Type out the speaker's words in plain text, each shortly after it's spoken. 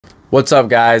What's up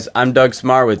guys, I'm Doug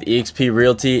Smart with eXp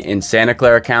Realty in Santa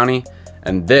Clara County,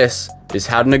 and this is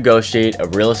how to negotiate a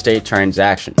real estate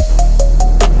transaction.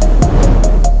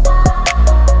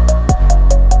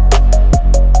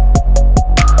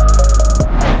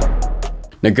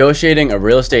 Negotiating a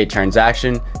real estate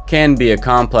transaction can be a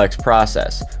complex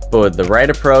process, but with the right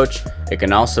approach, it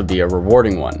can also be a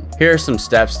rewarding one. Here are some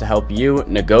steps to help you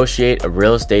negotiate a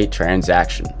real estate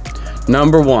transaction.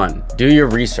 Number 1, do your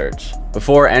research.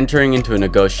 Before entering into a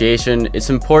negotiation, it's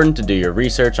important to do your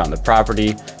research on the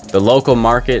property, the local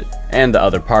market, and the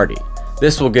other party.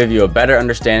 This will give you a better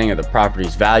understanding of the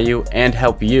property's value and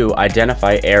help you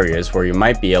identify areas where you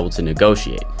might be able to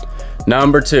negotiate.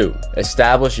 Number 2,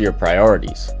 establish your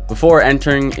priorities. Before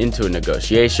entering into a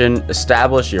negotiation,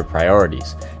 establish your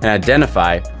priorities and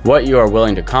identify what you are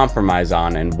willing to compromise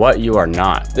on and what you are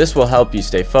not. This will help you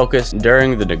stay focused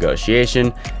during the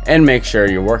negotiation and make sure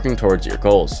you're working towards your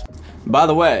goals. By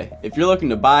the way, if you're looking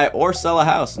to buy or sell a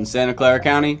house in Santa Clara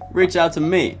County, reach out to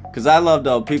me, because I love to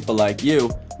help people like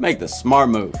you make the smart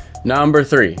move. Number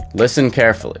 3, listen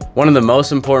carefully. One of the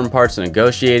most important parts of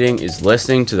negotiating is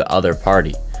listening to the other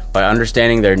party. By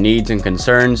understanding their needs and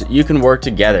concerns, you can work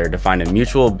together to find a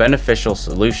mutual beneficial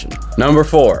solution. Number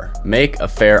 4, make a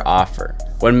fair offer.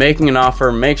 When making an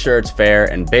offer, make sure it's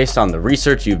fair and based on the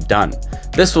research you've done.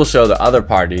 This will show the other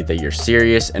party that you're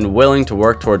serious and willing to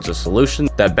work towards a solution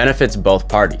that benefits both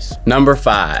parties. Number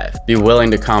 5, be willing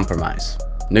to compromise.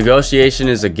 Negotiation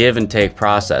is a give and take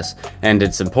process, and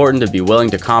it's important to be willing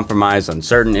to compromise on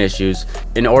certain issues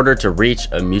in order to reach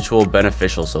a mutual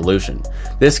beneficial solution.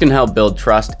 This can help build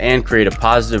trust and create a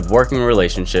positive working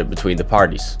relationship between the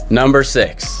parties. Number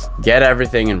 6, get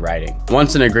everything in writing.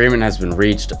 Once an agreement has been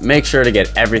reached, make sure to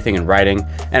get everything in writing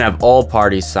and have all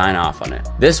parties sign off on it.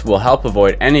 This will help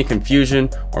avoid any confusion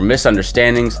or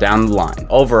misunderstandings down the line.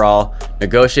 Overall,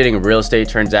 negotiating a real estate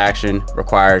transaction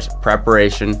requires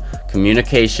preparation,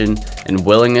 communication, and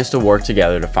willingness to work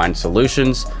together to find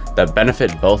solutions that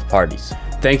benefit both parties.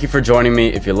 Thank you for joining me.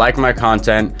 If you like my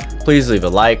content, please leave a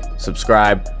like,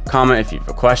 subscribe, comment if you have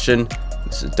a question.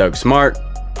 This is Doug Smart,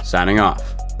 signing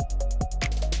off.